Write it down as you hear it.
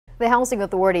The Housing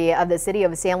Authority of the City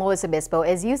of San Luis Obispo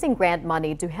is using grant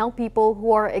money to help people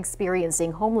who are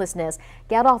experiencing homelessness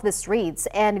get off the streets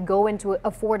and go into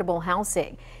affordable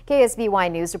housing.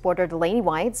 KSBY News reporter Delaney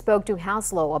White spoke to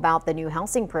HASLO about the new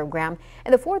housing program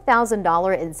and the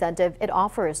 $4,000 incentive it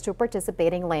offers to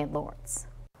participating landlords.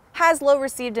 HASLO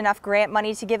received enough grant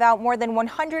money to give out more than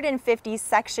 150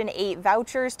 Section 8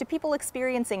 vouchers to people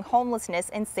experiencing homelessness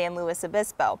in San Luis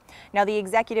Obispo. Now, the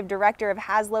executive director of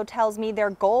HASLO tells me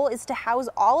their goal is to house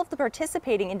all of the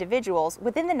participating individuals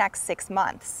within the next 6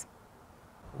 months.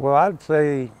 Well, I'd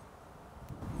say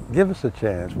give us a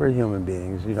chance. We're human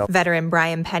beings, you know. Veteran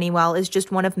Brian Pennywell is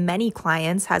just one of many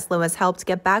clients HASLO has helped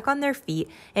get back on their feet,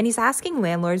 and he's asking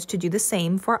landlords to do the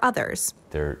same for others.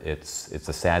 It's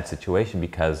a sad situation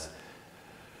because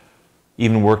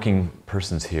even working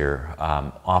persons here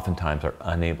oftentimes are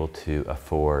unable to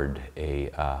afford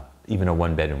even a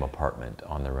one-bedroom apartment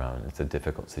on their own. It's a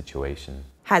difficult situation.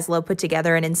 HASLO put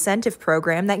together an incentive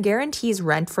program that guarantees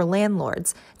rent for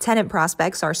landlords. Tenant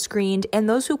prospects are screened and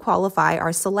those who qualify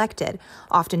are selected,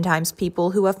 oftentimes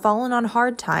people who have fallen on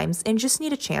hard times and just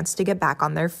need a chance to get back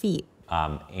on their feet.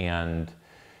 The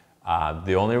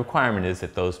only requirement is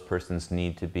that those persons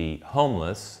need to be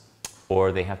homeless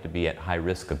or they have to be at high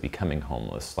risk of becoming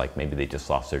homeless, like maybe they just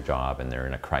lost their job and they're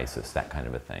in a crisis, that kind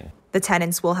of a thing. The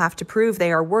tenants will have to prove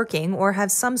they are working or have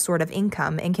some sort of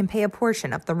income and can pay a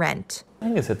portion of the rent. The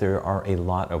thing is that there are a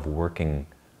lot of working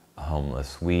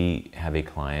homeless. We have a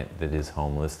client that is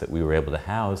homeless that we were able to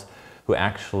house who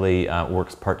actually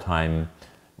works part-time,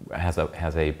 has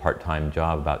a part-time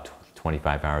job about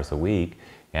 25 hours a week,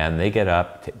 and they get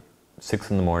up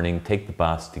 6 in the morning, take the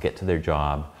bus to get to their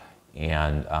job,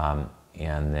 and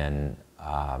then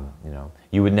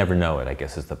you would never know it, I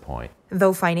guess is the point.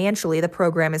 Though financially the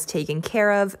program is taken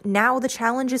care of, now the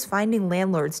challenge is finding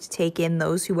landlords to take in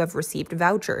those who have received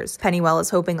vouchers. Pennywell is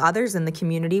hoping others in the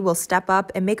community will step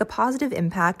up and make a positive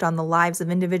impact on the lives of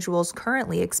individuals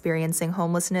currently experiencing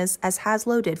homelessness, as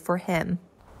HASLO did for him.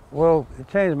 Well, it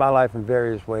changed my life in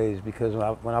various ways because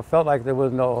when I felt like there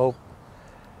was no hope,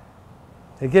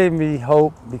 it gave me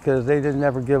hope because they didn't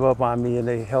ever give up on me and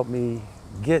they helped me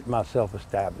get myself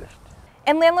established.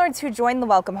 And landlords who join the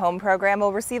Welcome Home program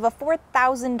will receive a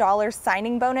 $4,000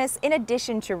 signing bonus in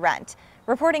addition to rent.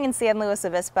 Reporting in San Luis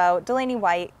Obispo, Delaney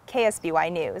White,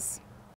 KSBY News.